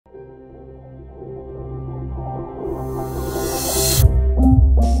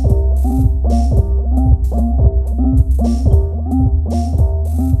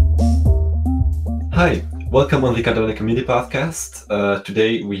Welcome on the Cardano Community Podcast.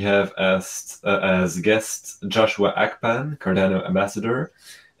 Today we have as guest Joshua Akpan, Cardano Ambassador,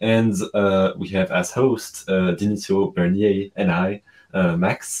 and we have as host Dinicio Bernier and I,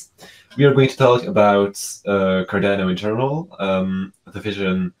 Max. We are going to talk about Cardano in general, the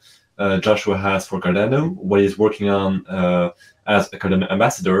vision Joshua has for Cardano, what he's working on as a Cardano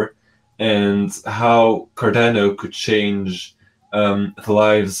Ambassador, and how Cardano could change the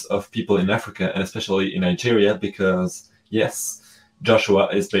lives of people in Africa and especially in Nigeria, because yes, Joshua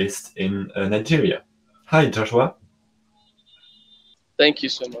is based in Nigeria. Hi, Joshua. Thank you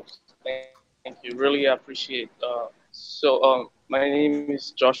so much. Thank you. Really appreciate. My name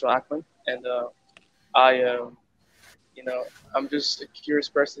is Joshua Ackman, and I, I'm just a curious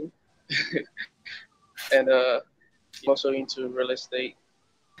person, and also into real estate.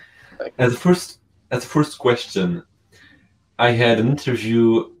 As a first question, I had an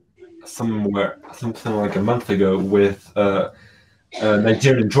interview something like a month ago with a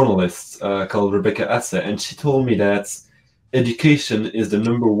Nigerian journalist called Rebecca Ase, and she told me that education is the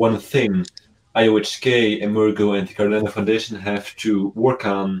number one thing IOHK, Emergo, and the Cardano Foundation have to work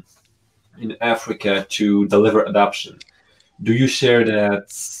on in Africa to deliver adoption. Do you share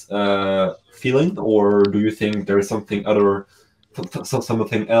that feeling, or do you think there is something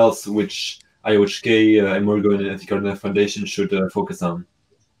else which IOHK, Emergo, and the Cardano Foundation should focus on?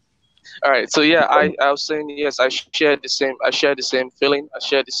 All right. So yeah, I was saying yes. I share the same. I share the same feeling. I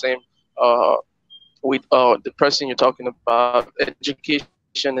share the same with the person you're talking about.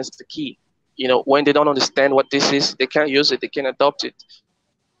 Education is the key. When they don't understand what this is, they can't use it. They can't adopt it.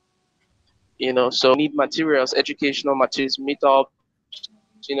 So need materials, educational materials, meetups.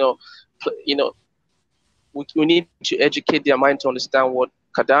 We need to educate their mind to understand what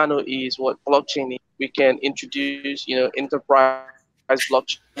Cardano is, what blockchain is. We can introduce, enterprise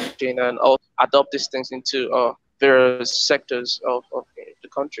blockchain and all adopt these things into various sectors of the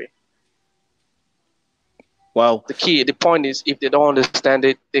country. Wow. The point is, if they don't understand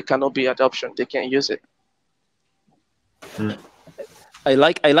it, they cannot be adoption. They can't use it. I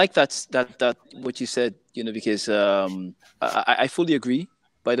like that what you said, because I fully agree.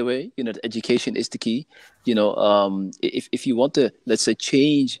 By the way, education is the key. If you want to, let's say,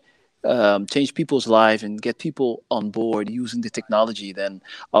 change people's lives and get people on board using the technology, then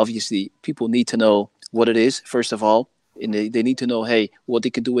obviously people need to know what it is, first of all. And they need to know, hey, what they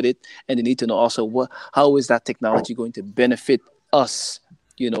can do with it. And they need to know also how is that technology going to benefit us,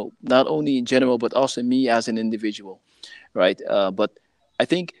 not only in general, but also me as an individual. Right. But I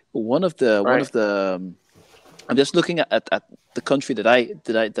think one of the I'm just looking at the country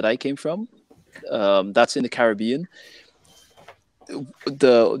that I came from. That's in the Caribbean.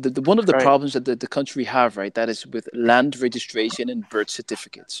 The one of the problems that the country have, right, that is with land registration and birth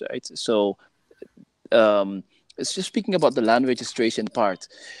certificates, right? So it's just speaking about the land registration part.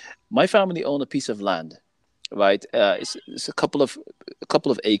 My family own a piece of land, right? It's a couple of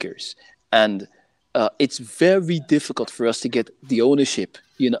acres, and it's very difficult for us to get the ownership,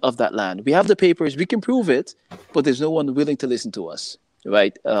 of that land. We have the papers, we can prove it, but there's no one willing to listen to us,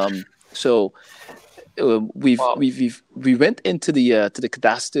 right? We went into the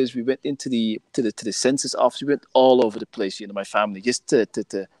cadasters, we went into the census office, we went all over the place, my family, just to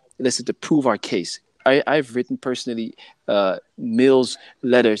listen, to prove our case. I've written personally mails,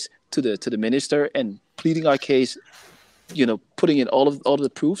 letters to the minister and pleading our case, putting in all of the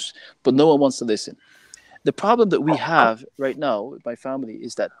proofs, but no one wants to listen. The problem that we have right now with my family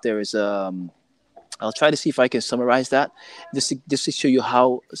is that there is I'll try to see if I can summarize that, just to show you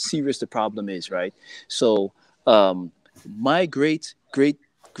how serious the problem is, right? So my great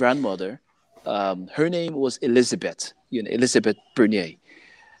grandmother, her name was Elizabeth, Elizabeth Bernier,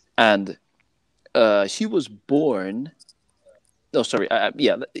 and she was born. No, sorry,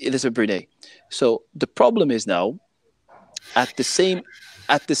 Elizabeth Bernier. So the problem is now, at the same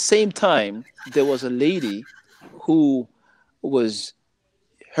time, there was a lady who was.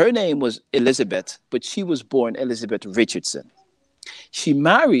 Her name was Elizabeth, but she was born Elizabeth Richardson. She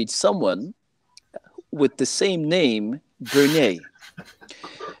married someone with the same name, Bernier.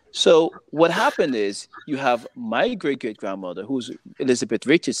 So what happened is, you have my great-great-grandmother, who's Elizabeth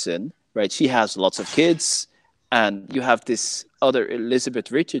Richardson, right? She has lots of kids, and you have this other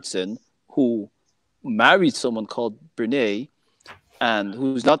Elizabeth Richardson who married someone called Bernier, and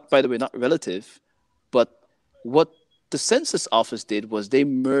who's not, by the way, not relative, but what the census office did was they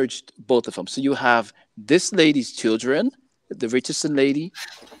merged both of them. So you have this lady's children, the Richardson lady,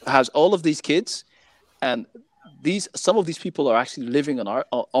 has all of these kids, and some of these people are actually living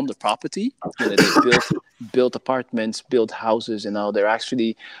on the property. They built apartments, built houses, and now they're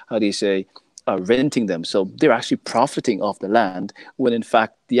actually, how do you say, renting them. So they're actually profiting off the land when in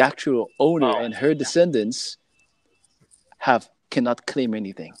fact the actual owner and her descendants cannot claim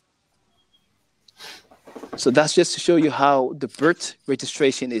anything. So that's just to show you how the birth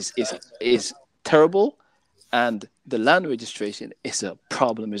registration is terrible, and the land registration is a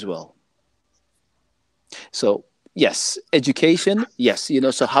problem as well. So yes, education, yes,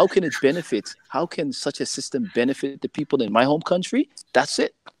 so how can it benefit? How can such a system benefit the people in my home country? That's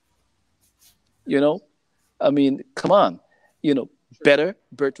it. I mean, come on, better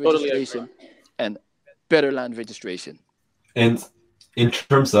birth registration and better land registration. And in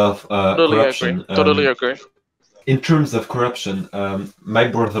terms of corruption, totally agree. In terms of corruption, my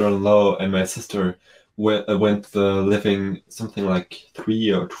brother-in-law and my sister went living something like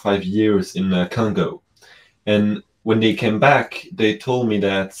 3 or 5 years in Congo, and when they came back, they told me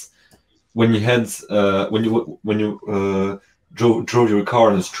that when you had when you drove your car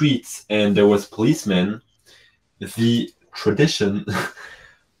on the streets and there was policemen, the tradition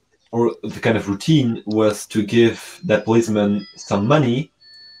or the kind of routine was to give that policeman some money,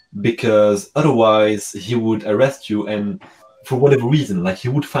 because otherwise he would arrest you, and for whatever reason, like he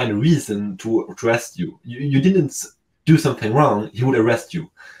would find a reason to arrest you. You didn't do something wrong, he would arrest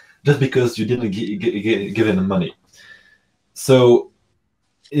you just because you didn't give him money. So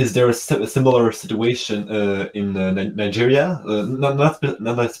is there a similar situation in Nigeria?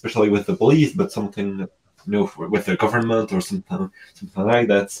 Not especially with the police, but something with the government or something like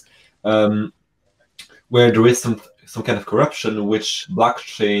that, where there is some kind of corruption which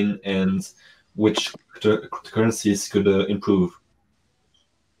blockchain and which currencies could improve?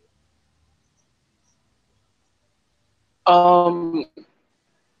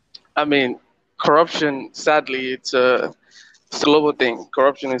 I mean, corruption, sadly, it's a global thing.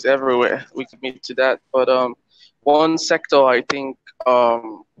 Corruption is everywhere. We could admit to that. But one sector I think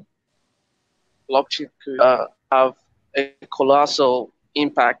blockchain could have a colossal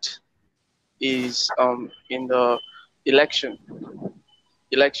impact is in the election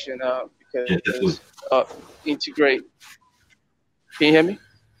because integrate. Can you hear me?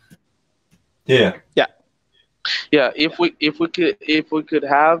 Yeah. If we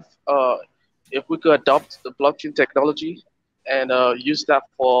could adopt the blockchain technology and use that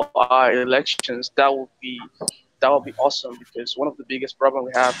for our elections, that would be awesome, because one of the biggest problems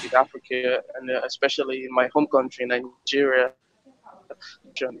we have in Africa, and especially in my home country, Nigeria,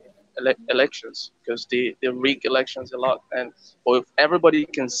 elections, because they rig elections a lot. And if everybody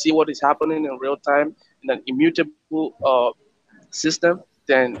can see what is happening in real time in an immutable system,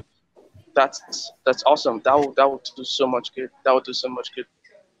 then that's awesome. That would do so much good.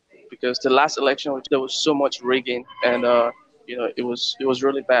 Because the last election, there was so much rigging, and it was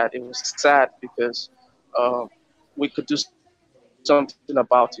really bad. It was sad because we could do something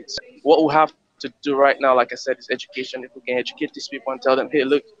about it. What we have to do right now, like I said, is education. If we can educate these people and tell them, hey,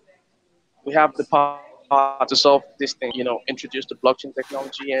 look, we have the power to solve this thing. Introduce the blockchain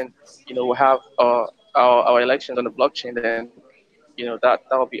technology, and we have our elections on the blockchain. Then that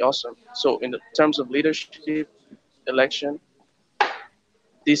would be awesome. So in the terms of leadership, election,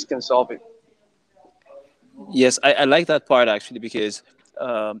 this can solve it. Yes, I like that part actually, because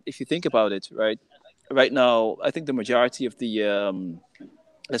if you think about it, right now, I think the majority of the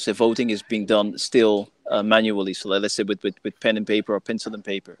let's say voting is being done still manually. So let's say with pen and paper or pencil and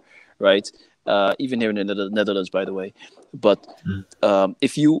paper, right? Even here in the Netherlands, by the way. But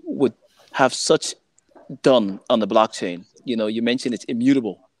if you would have such done on the blockchain, you mentioned it's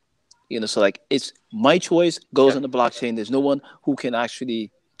immutable. So like it's my choice goes on the blockchain. There's no one who can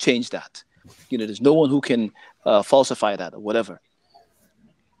actually change that. There's no one who can falsify that or whatever.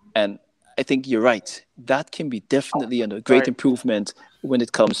 And I think you're right. That can be definitely a great improvement when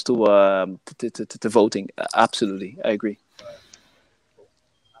it comes to voting. Absolutely, I agree.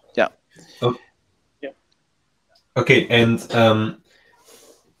 Yeah. Oh. Yeah. Okay, and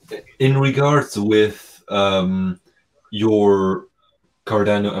in regards with your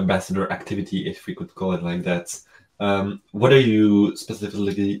Cardano ambassador activity, if we could call it like that, what are you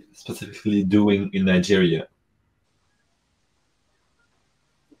specifically doing in Nigeria?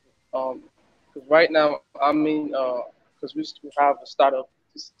 Right now, I mean, because we have a startup,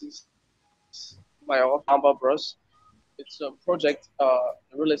 my own Amba Bros. It's a project, a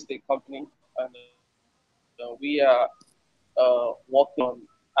real estate company, and we are working on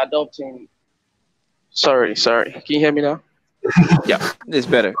adopting. Sorry. Can you hear me now? Yeah, it's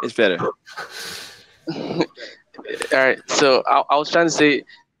better. All right. So I was trying to say,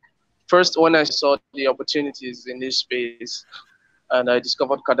 first, when I saw the opportunities in this space, and I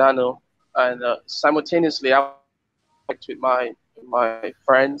discovered Cardano, and simultaneously I worked with my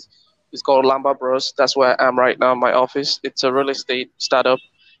friends, It's called Lamba Bros. That's where I am right now in my office. It's a real estate startup,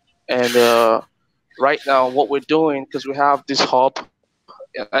 and right now what we're doing, because we have this hub,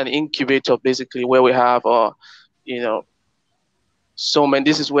 an incubator basically, where we have you know so many.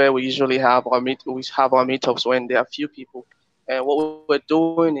 This is where we usually have our meetups when there are few people, and what we're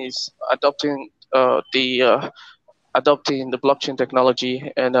doing is adopting the blockchain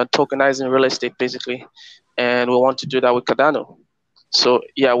technology and tokenizing real estate basically, and we want to do that with Cardano. So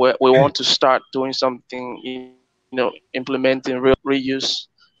yeah, we want to start doing something, implementing real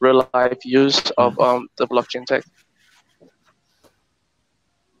life use of the blockchain tech.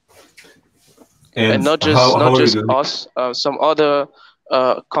 And not just us. Some other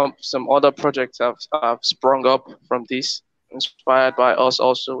projects have sprung up from this, inspired by us.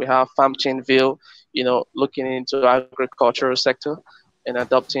 Also, we have FarmChainville, looking into agricultural sector and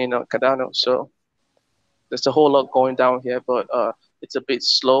adopting Cardano. So there's a whole lot going down here, but it's a bit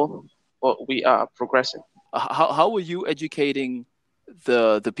slow, but we are progressing. How are you educating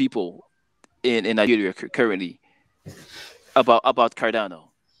the people in Nigeria currently about Cardano?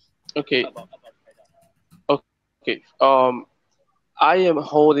 Okay. I am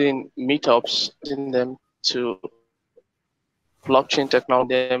holding meetups in them to blockchain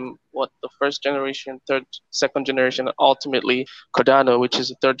technology, them what the first generation, second generation, ultimately Cardano, which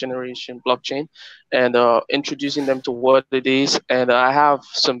is a third generation blockchain, and introducing them to what it is. And I have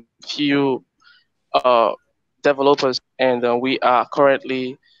some few developers, and we are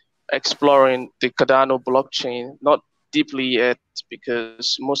currently exploring the Cardano blockchain, not deeply yet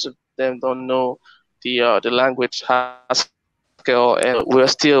because most of them don't know the language Haskell, and we're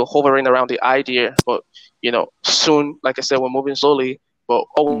still hovering around the idea. But soon, like I said, we're moving slowly. But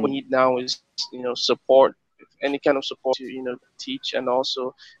all we need now is support, any kind of support to teach, and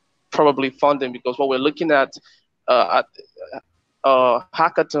also probably funding, because what we're looking at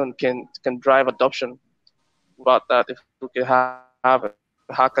hackathon can drive adoption. About that, if we could have a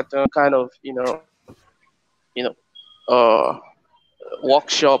hackathon kind of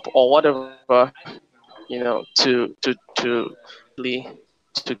workshop or whatever, to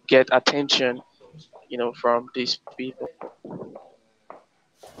get attention, from these people.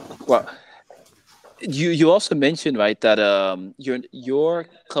 Well, you also mentioned, right, that your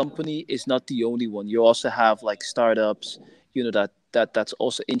company is not the only one. You also have like startups, that's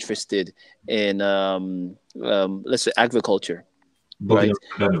also interested in let's say agriculture, building on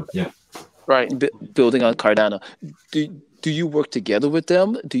Cardano, yeah. Right. Building on Cardano. Do you work together with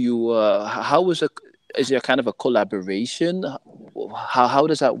them? Do you is there kind of a collaboration? How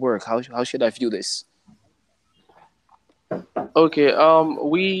does that work? How should I view this? Okay.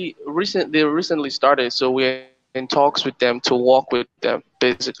 We recently started, so we're in talks with them to work with them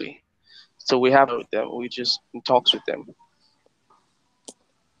basically. So we have with them. We just in talks with them.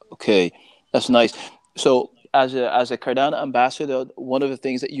 Okay, that's nice. So as a Cardano ambassador, one of the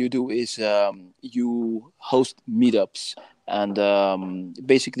things that you do is you host meetups, and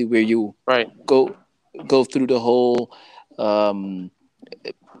basically where you go through the whole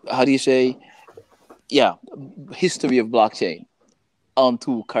how do you say, history of blockchain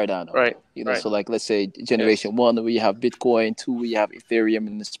onto Cardano. Right. So like let's say generation 1 where you have Bitcoin, 2 where you have Ethereum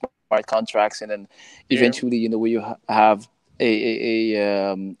and the smart contracts, and then eventually where you have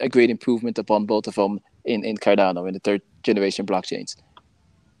a great improvement upon both of them in Cardano, in the third generation blockchains.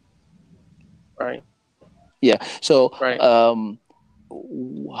 Right. Yeah. So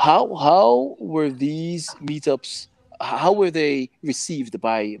how were these meetups? How were they received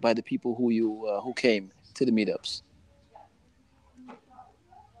by the people who came to the meetups?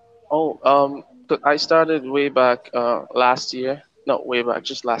 I started way back last year. No, way back,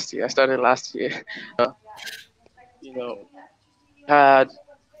 just last year. I started last year.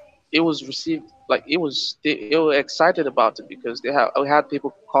 It was received like they were excited about it, because we had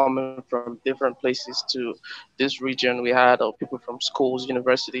people coming from different places to this region. We had people from schools,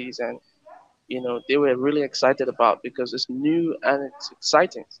 universities, and they were really excited about, because it's new and it's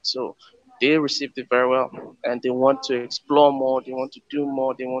exciting. So they received it very well, and they want to explore more. They want to do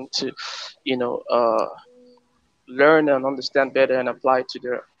more. They want to learn and understand better and apply to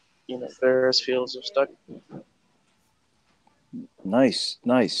their various fields of study. Nice.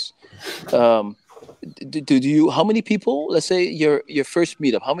 Do you? How many people? Let's say your first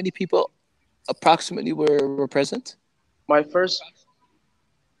meetup. How many people approximately were present? My first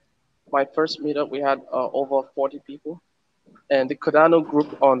meetup, we had over 40 people, and the Cardano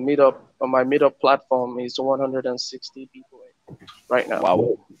group on my meetup platform is 160 people right now.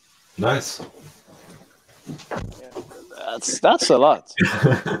 Wow, nice. Yeah. That's a lot.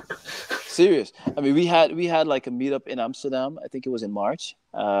 Serious. I mean, we had like a meetup in Amsterdam. I think it was in March,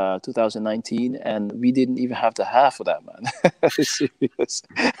 2019, and we didn't even have the half of that, man. Serious.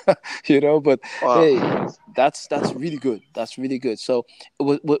 But Wow. hey, that's really good. That's really good. So,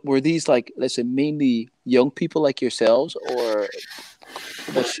 were these like, let's say, mainly young people like yourselves, or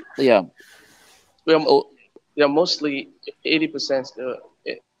yeah? We are mostly 80%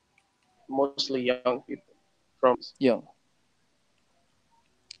 mostly young people from. Yeah.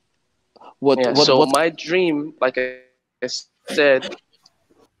 So my dream, like I said,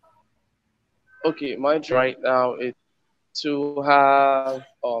 okay, my dream right now is to have,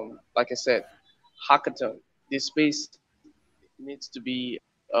 like I said, hackathon. This space needs to be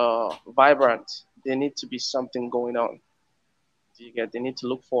vibrant. There needs to be something going on. They need to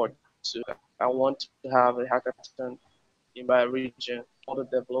look forward to. I want to have a hackathon in my region. All the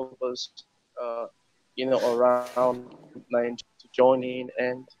developers, around Nigeria to join in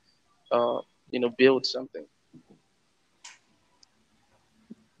and build something.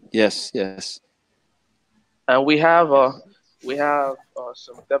 Yes, yes. And we have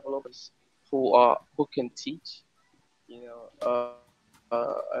some developers who can teach,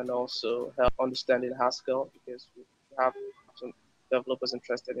 and also help understanding Haskell, because we have some developers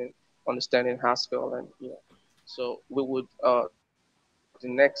interested in understanding Haskell, and so we would the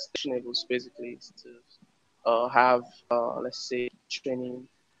next was basically to have let's say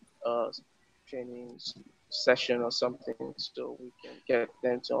uh, training session or something, so we can get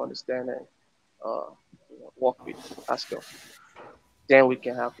them to understand and work with Haskell. Then we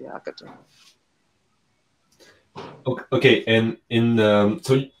can have the hackathon. Okay, and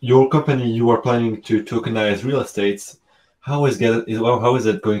so your company, you are planning to tokenize real estates. How is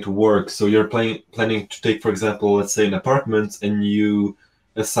it going to work? So you're planning to take, for example, let's say an apartment, and you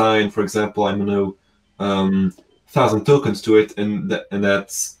assign, for example, I don't know, 1,000 tokens to it, and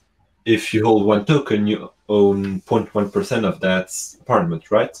that's, if you hold one token, you own 0.1% of that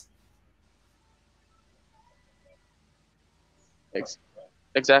apartment, right?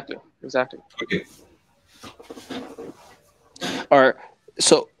 Exactly. Okay. Are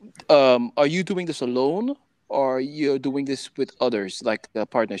you doing this alone, or are you doing this with others, like a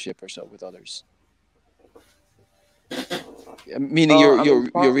partnership or so with others? Meaning your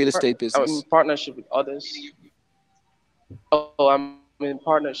real estate business. I'm in partnership with others. I'm in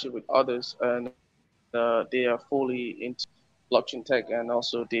partnership with others, and they are fully into blockchain tech, and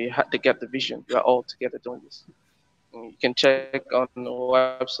also they get the vision. We are all together doing this. And you can check on the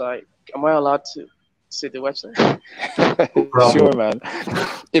website. Am I allowed to say the website? Sure, man.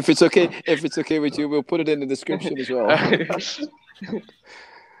 If it's okay with you, we'll put it in the description as well.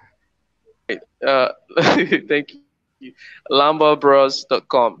 Thank you.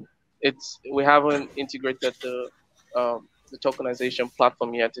 LambaBros.com. We haven't integrated the tokenization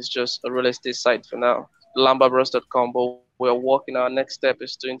platform yet. It's just a real estate site for now. LambaBros.com, but we're working. Our next step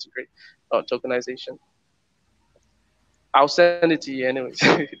is to integrate tokenization. I'll send it to you anyways.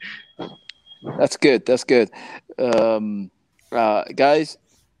 That's good. Guys,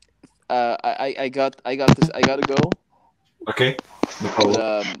 I got this. I gotta go. Okay. No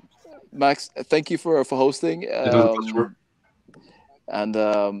problem. Max, thank you for hosting. It was a pleasure. And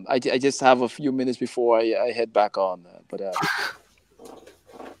I just have a few minutes before I head back on.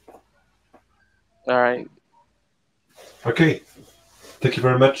 All right. Okay. Thank you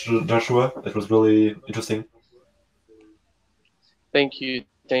very much, Joshua. It was really interesting. Thank you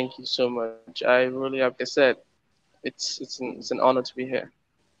so much. I really, like I said, it's an honor to be here.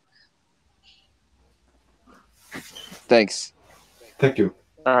 Thanks. Thank you.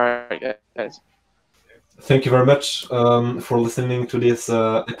 All right, guys. Thank you very much for listening to this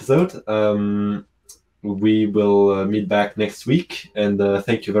episode. We will meet back next week, and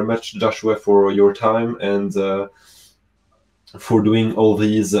thank you very much, Joshua, for your time and for doing all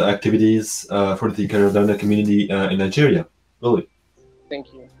these activities for the Cardano community in Nigeria. Really.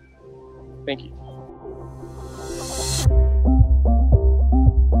 Thank you.